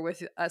boys that were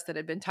with us that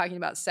had been talking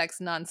about sex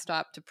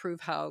nonstop to prove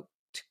how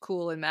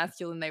cool and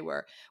masculine they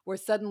were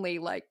suddenly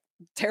like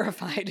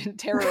terrified and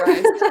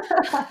terrorized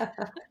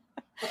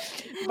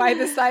by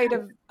the sight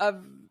of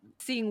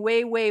seeing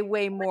way, way,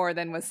 way more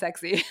than was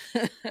sexy.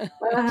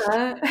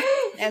 Uh-huh.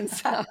 and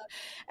so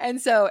and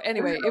so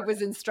anyway, it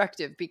was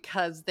instructive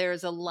because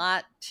there's a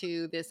lot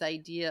to this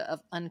idea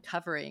of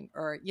uncovering,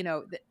 or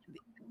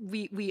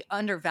we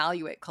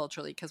undervalue it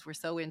culturally because we're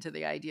so into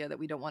the idea that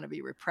we don't want to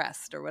be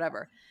repressed or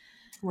whatever.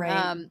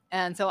 Right.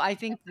 And so I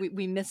think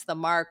we miss the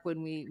mark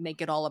when we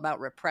make it all about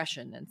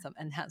repression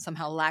and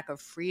somehow lack of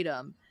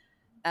freedom,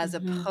 as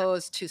Mhm.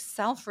 opposed to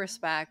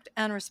self-respect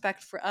and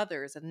respect for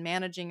others and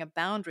managing a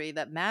boundary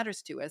that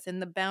matters to us. And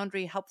the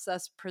boundary helps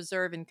us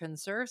preserve and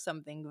conserve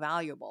something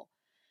valuable.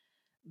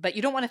 But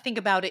you don't want to think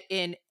about it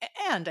and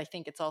I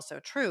think it's also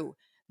true,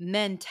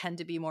 men tend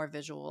to be more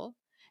visual,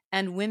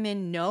 and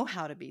women know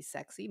how to be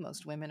sexy.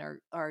 Most women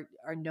are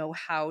know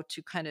how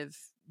to kind of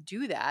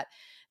do that.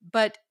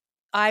 But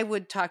I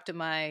would talk to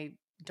my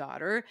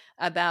daughter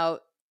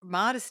about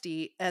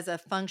modesty as a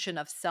function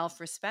of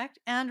self-respect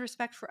and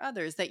respect for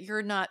others, that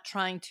you're not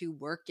trying to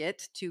work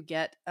it to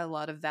get a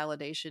lot of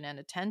validation and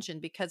attention,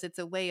 because it's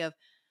a way of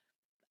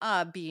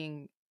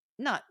being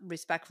not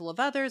respectful of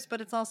others,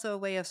 but it's also a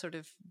way of sort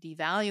of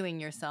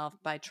devaluing yourself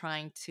by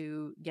trying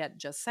to get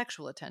just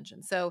sexual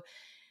attention. So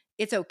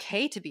it's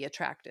okay to be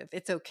attractive.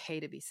 It's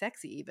okay to be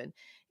sexy, even.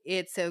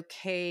 It's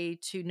okay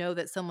to know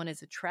that someone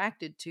is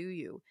attracted to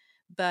you.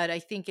 But I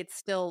think it's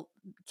still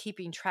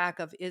keeping track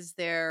of, is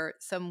there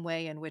some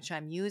way in which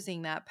I'm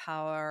using that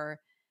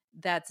power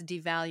that's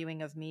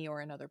devaluing of me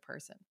or another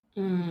person?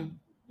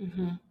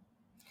 Mm-hmm.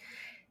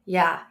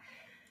 Yeah.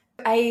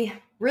 I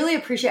really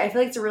appreciate, I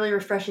feel like it's a really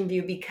refreshing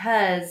view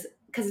because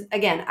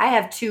again, I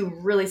have two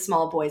really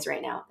small boys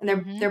right now,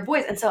 and they're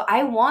boys. And so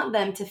I want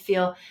them to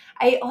feel,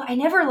 I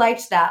never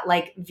liked that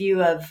like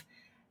view of,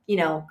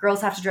 girls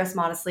have to dress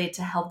modestly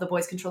to help the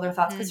boys control their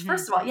thoughts. Because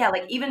first of all, yeah,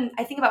 like even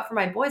I think about for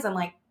my boys, I'm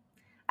like,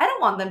 I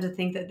don't want them to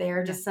think that they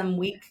are just some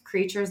weak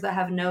creatures that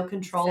have no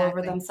control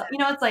over themselves.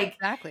 It's like,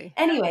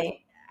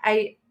 anyway,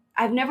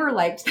 I've never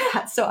liked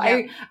that. So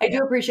I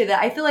do appreciate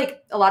that. I feel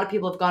like a lot of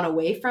people have gone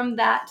away from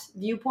that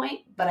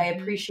viewpoint, but I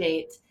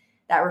appreciate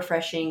that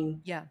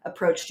refreshing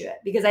approach to it,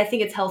 because I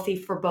think it's healthy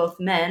for both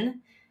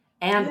men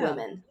and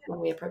women when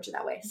we approach it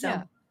that way.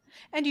 So,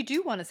 and you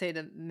do want to say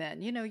to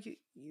men, you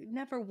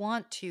never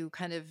want to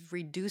kind of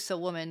reduce a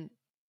woman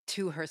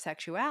to her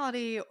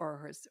sexuality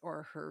or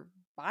her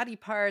body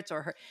parts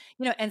or her,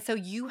 and so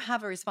you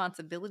have a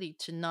responsibility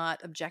to not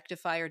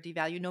objectify or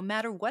devalue no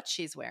matter what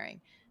she's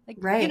wearing. Like,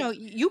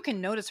 you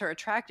can notice her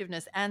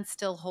attractiveness and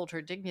still hold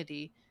her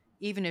dignity,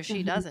 even if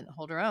she doesn't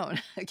hold her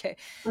own. Okay.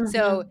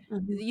 So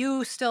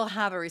you still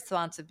have a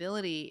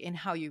responsibility in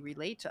how you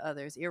relate to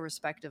others,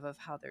 irrespective of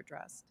how they're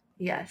dressed.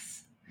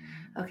 Yes.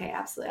 Okay.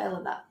 Absolutely. I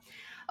love that.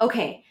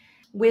 Okay.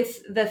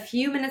 With the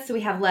few minutes that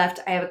we have left,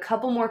 I have a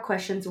couple more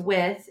questions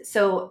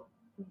so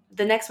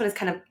the next one is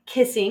kind of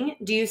kissing.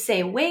 Do you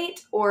say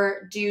wait,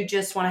 or do you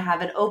just want to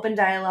have an open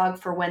dialogue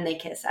for when they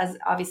kiss? As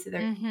obviously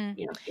they're,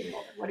 getting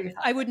older. What are your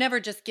thoughts? I would never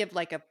just give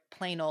like a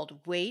plain old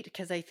wait,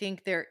 because I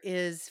think there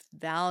is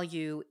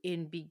value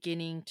in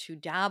beginning to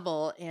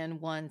dabble in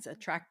one's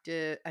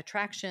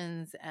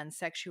attractions and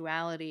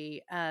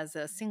sexuality as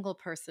a single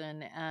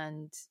person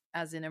and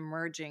as an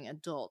emerging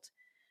adult,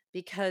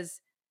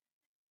 because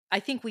I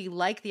think we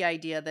like the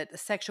idea that the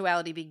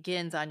sexuality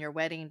begins on your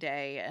wedding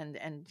day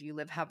and you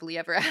live happily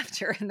ever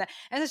after. And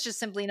it's just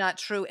simply not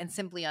true and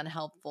simply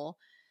unhelpful,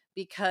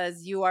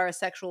 because you are a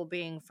sexual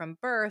being from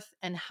birth,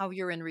 and how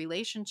you're in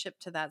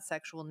relationship to that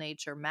sexual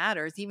nature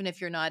matters, even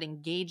if you're not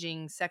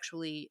engaging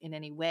sexually in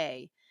any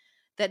way.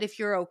 That if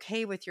you're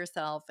okay with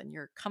yourself and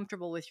you're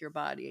comfortable with your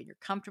body and you're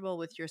comfortable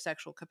with your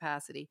sexual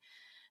capacity,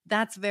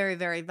 that's very,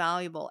 very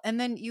valuable. And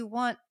then you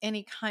want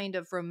any kind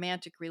of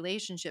romantic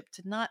relationship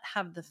to not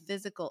have the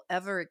physical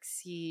ever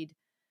exceed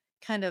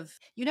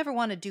you never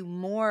want to do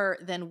more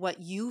than what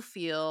you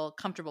feel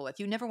comfortable with.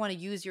 You never want to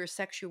use your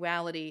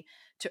sexuality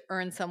to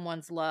earn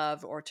someone's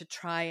love or to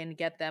try and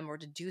get them or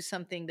to do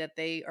something that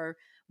they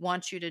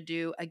want you to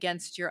do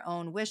against your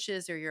own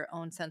wishes or your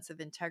own sense of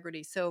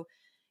integrity. So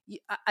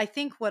I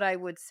think what I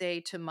would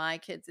say to my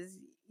kids is,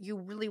 you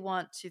really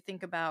want to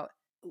think about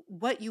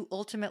what you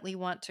ultimately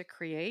want to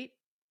create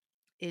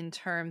in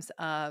terms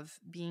of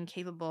being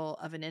capable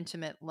of an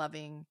intimate,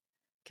 loving,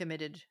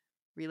 committed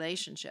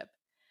relationship.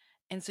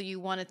 And so you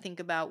want to think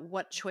about,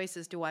 what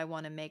choices do I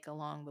want to make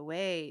along the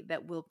way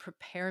that will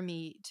prepare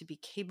me to be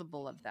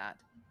capable of that?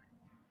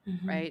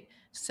 Right?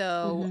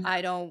 So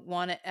I don't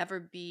want to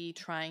ever be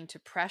trying to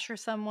pressure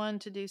someone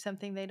to do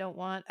something they don't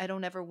want. I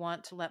don't ever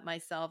want to let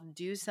myself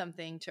do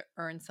something to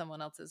earn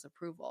someone else's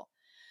approval.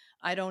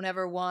 I don't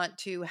ever want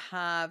to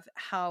have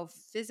how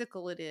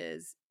physical it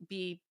is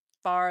be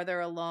farther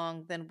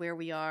along than where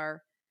we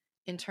are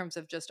in terms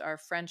of just our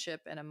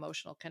friendship and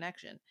emotional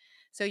connection.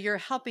 So you're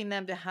helping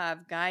them to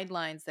have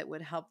guidelines that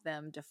would help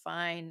them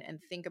define and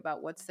think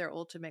about what's their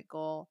ultimate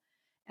goal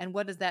and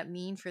what does that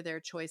mean for their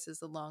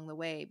choices along the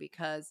way.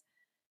 Because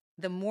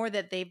the more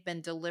that they've been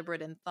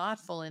deliberate and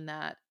thoughtful in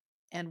that,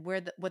 and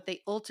what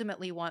they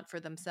ultimately want for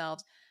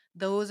themselves,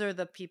 those are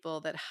the people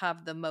that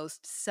have the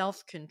most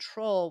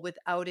self-control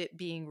without it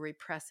being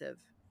repressive.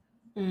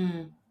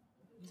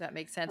 Does that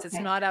make sense? Okay.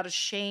 It's not out of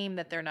shame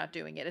that they're not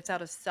doing it. It's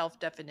out of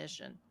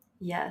self-definition.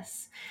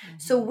 Yes.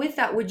 So with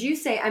that, would you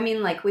say, I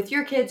mean, like with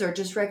your kids, or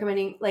just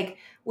recommending, like,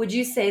 would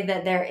you say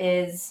that there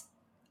is,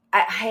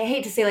 I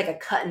hate to say like a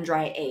cut and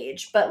dry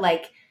age, but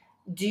like,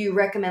 do you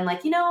recommend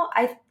like,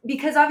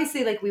 because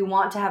obviously like we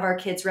want to have our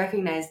kids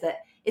recognize that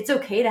it's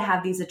okay to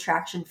have these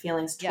attraction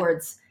feelings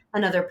towards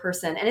another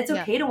person, and it's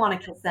okay to want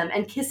to kiss them,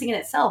 and kissing in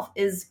itself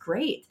is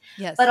great.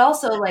 Yes. But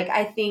also like,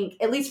 I think,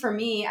 at least for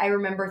me, I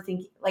remember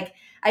thinking like,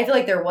 I feel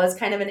like there was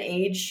kind of an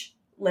age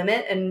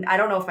limit. And I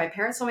don't know if my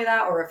parents told me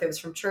that or if it was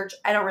from church.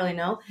 I don't really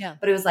know. Yeah.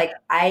 But it was like,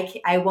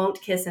 I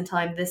won't kiss until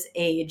I'm this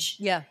age.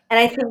 Yeah. And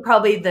I think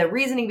probably the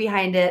reasoning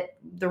behind it,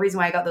 the reason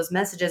why I got those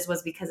messages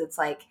was because it's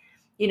like,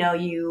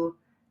 you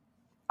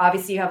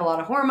obviously you have a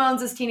lot of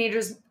hormones as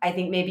teenagers. I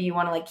think maybe you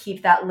want to like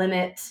keep that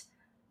limit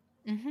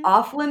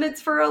off limits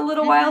for a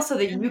little while so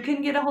that you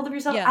can get a hold of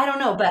yourself. Yeah. I don't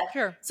know. But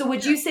Sure. So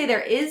would you say there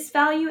is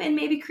value in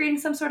maybe creating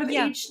some sort of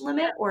Yeah. age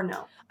limit or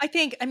no?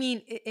 I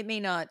mean, it may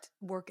not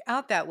work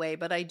out that way,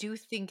 but I do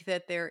think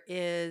that there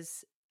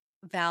is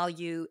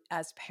value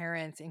as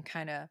parents in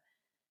kind of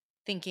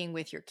thinking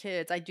with your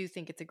kids. I do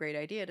think it's a great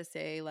idea to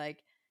say,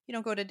 like, you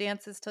don't go to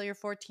dances till you're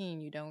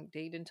 14, you don't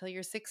date until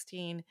you're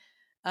 16,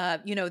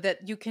 that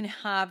you can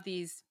have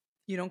these,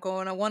 you don't go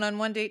on a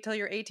one-on-one date till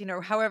you're 18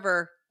 or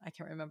however, I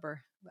can't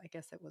remember. I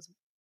guess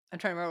I'm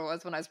trying to remember what it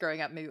was when I was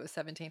growing up. Maybe it was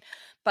 17.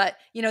 But,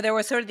 there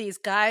were sort of these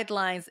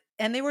guidelines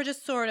and they were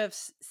just sort of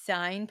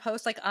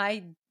signposts. Like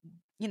I,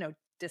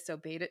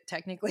 disobeyed it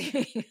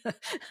technically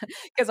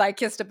because I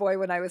kissed a boy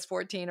when I was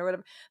 14 or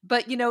whatever.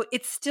 But,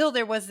 it's still,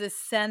 there was this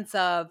sense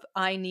of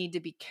I need to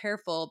be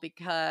careful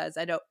because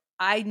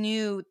I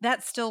knew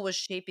that still was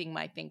shaping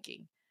my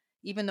thinking.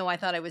 Even though I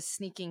thought I was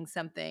sneaking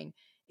something,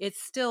 it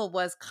still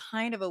was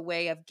kind of a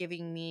way of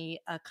giving me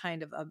a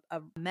kind of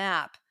a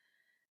map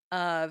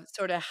of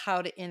sort of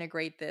how to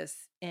integrate this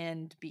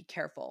and be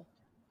careful.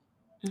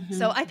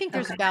 So I think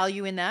there's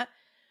value in that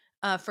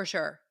for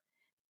sure.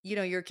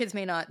 Your kids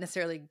may not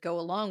necessarily go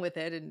along with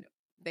it and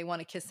they want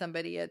to kiss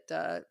somebody at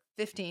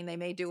 15. They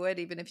may do it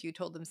even if you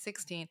told them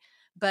 16,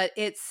 but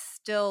it's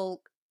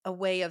still a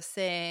way of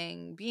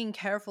saying being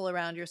careful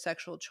around your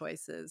sexual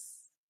choices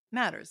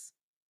matters.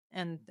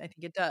 And I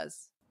think it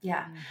does.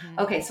 Yeah.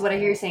 Okay. So what I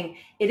hear you saying,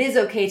 it is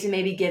okay to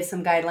maybe give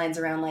some guidelines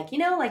around like,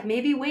 like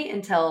maybe wait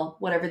until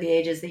whatever the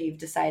age is that you've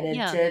decided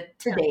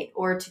to date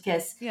or to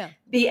kiss. Yeah.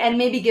 And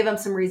maybe give them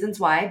some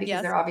reasons why,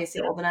 because they're obviously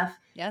old enough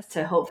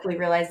to hopefully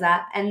realize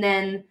that. And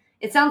then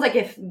it sounds like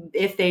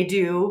if they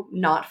do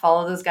not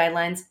follow those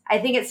guidelines, I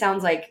think it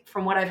sounds like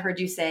from what I've heard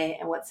you say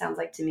and what sounds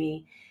like to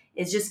me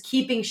is just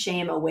keeping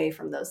shame away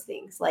from those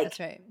things. Like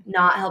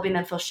not helping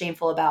them feel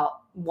shameful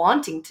about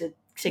wanting to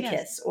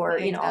kiss or,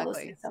 all those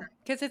things.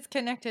 Because it's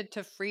connected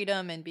to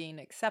freedom and being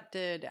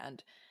accepted.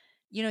 And,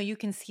 you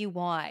can see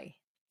why,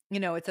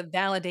 it's a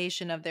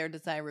validation of their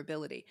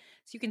desirability.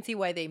 So you can see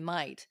why they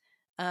might.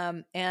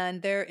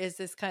 And there is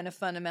this kind of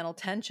fundamental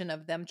tension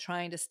of them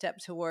trying to step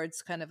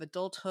towards kind of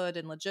adulthood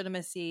and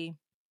legitimacy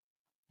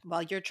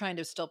while you're trying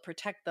to still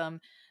protect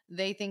them.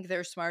 They think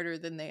they're smarter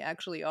than they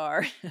actually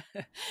are.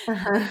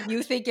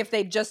 You think if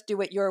they just do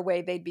it your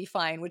way, they'd be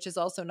fine, which is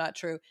also not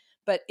true.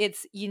 But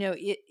it's,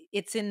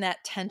 it's in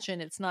that tension.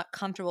 It's not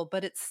comfortable,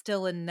 but it's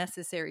still a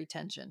necessary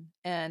tension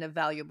and a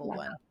valuable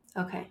one.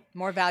 Okay.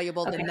 More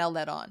valuable than they'll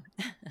let on.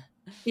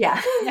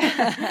 Yeah.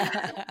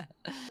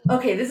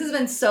 Okay. This has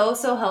been so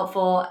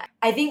helpful.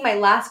 I think my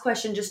last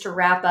question just to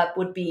wrap up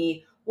would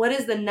be, what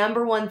is the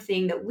number one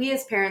thing that we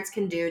as parents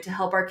can do to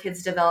help our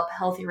kids develop a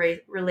healthy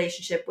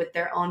relationship with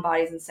their own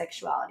bodies and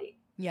sexuality?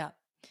 Yeah.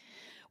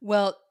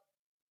 Well,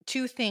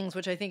 two things,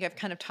 which I think I've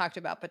kind of talked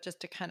about, but just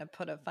to kind of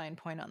put a fine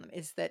point on them,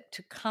 is that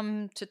to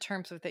come to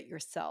terms with it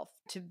yourself,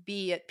 to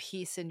be at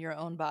peace in your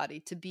own body,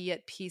 to be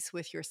at peace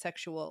with your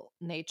sexual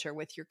nature,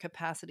 with your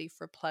capacity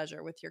for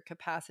pleasure, with your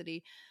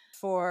capacity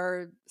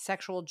for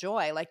sexual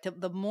joy. Like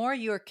the more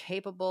you're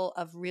capable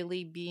of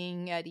really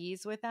being at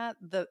ease with that,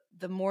 the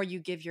more you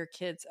give your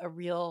kids a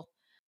real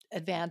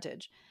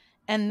advantage.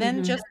 And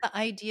then just the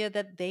idea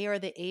that they are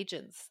the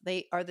agents,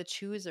 they are the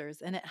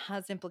choosers, and it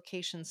has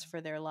implications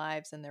for their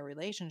lives and their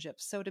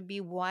relationships. So to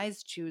be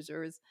wise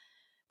choosers,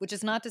 which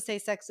is not to say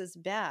sex is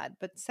bad,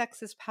 but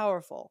sex is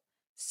powerful.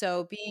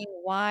 So being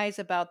wise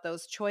about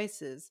those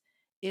choices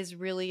is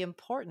really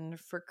important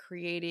for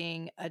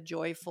creating a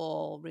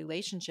joyful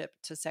relationship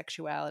to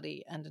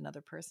sexuality and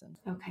another person.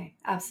 Okay,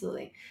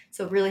 absolutely.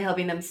 So really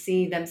helping them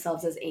see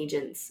themselves as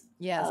agents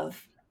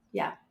of,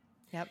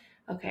 Yep.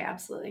 Okay,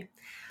 absolutely.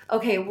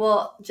 Okay,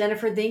 well,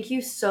 Jennifer, thank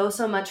you so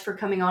much for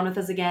coming on with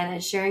us again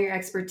and sharing your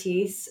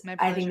expertise.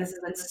 I think this has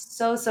been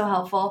so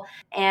helpful.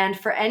 And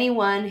for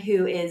anyone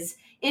who is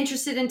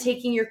interested in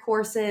taking your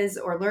courses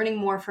or learning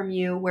more from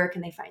you, where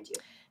can they find you?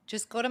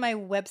 Just go to my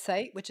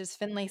website, which is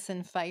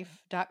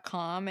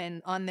finlaysonfife.com,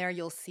 and on there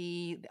you'll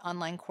see the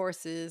online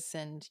courses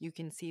and you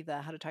can see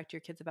the How to Talk to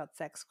Your Kids About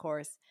Sex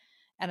course.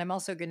 And I'm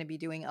also going to be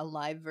doing a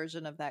live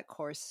version of that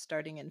course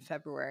starting in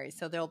February.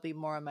 So there'll be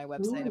more on my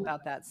website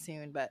about that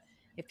soon. But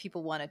if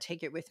people want to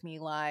take it with me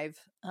live,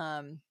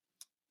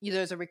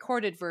 there's a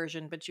recorded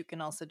version, but you can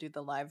also do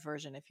the live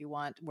version if you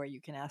want, where you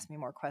can ask me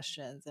more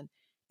questions and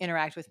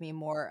interact with me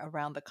more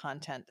around the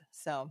content.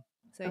 So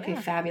okay,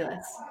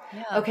 fabulous.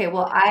 Yeah. Okay,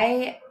 well,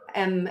 I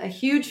am a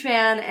huge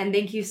fan and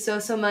thank you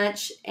so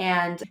much.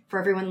 And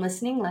for everyone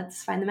listening,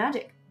 let's find the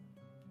magic.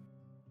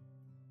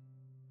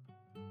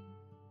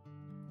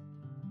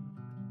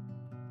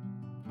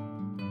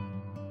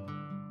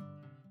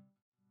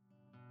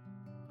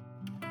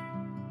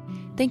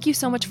 Thank you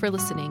so much for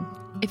listening.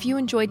 If you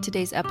enjoyed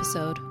today's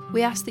episode,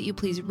 we ask that you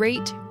please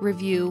rate,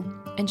 review,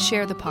 and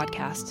share the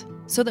podcast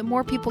so that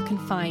more people can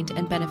find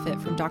and benefit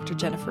from Dr.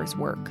 Jennifer's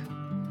work.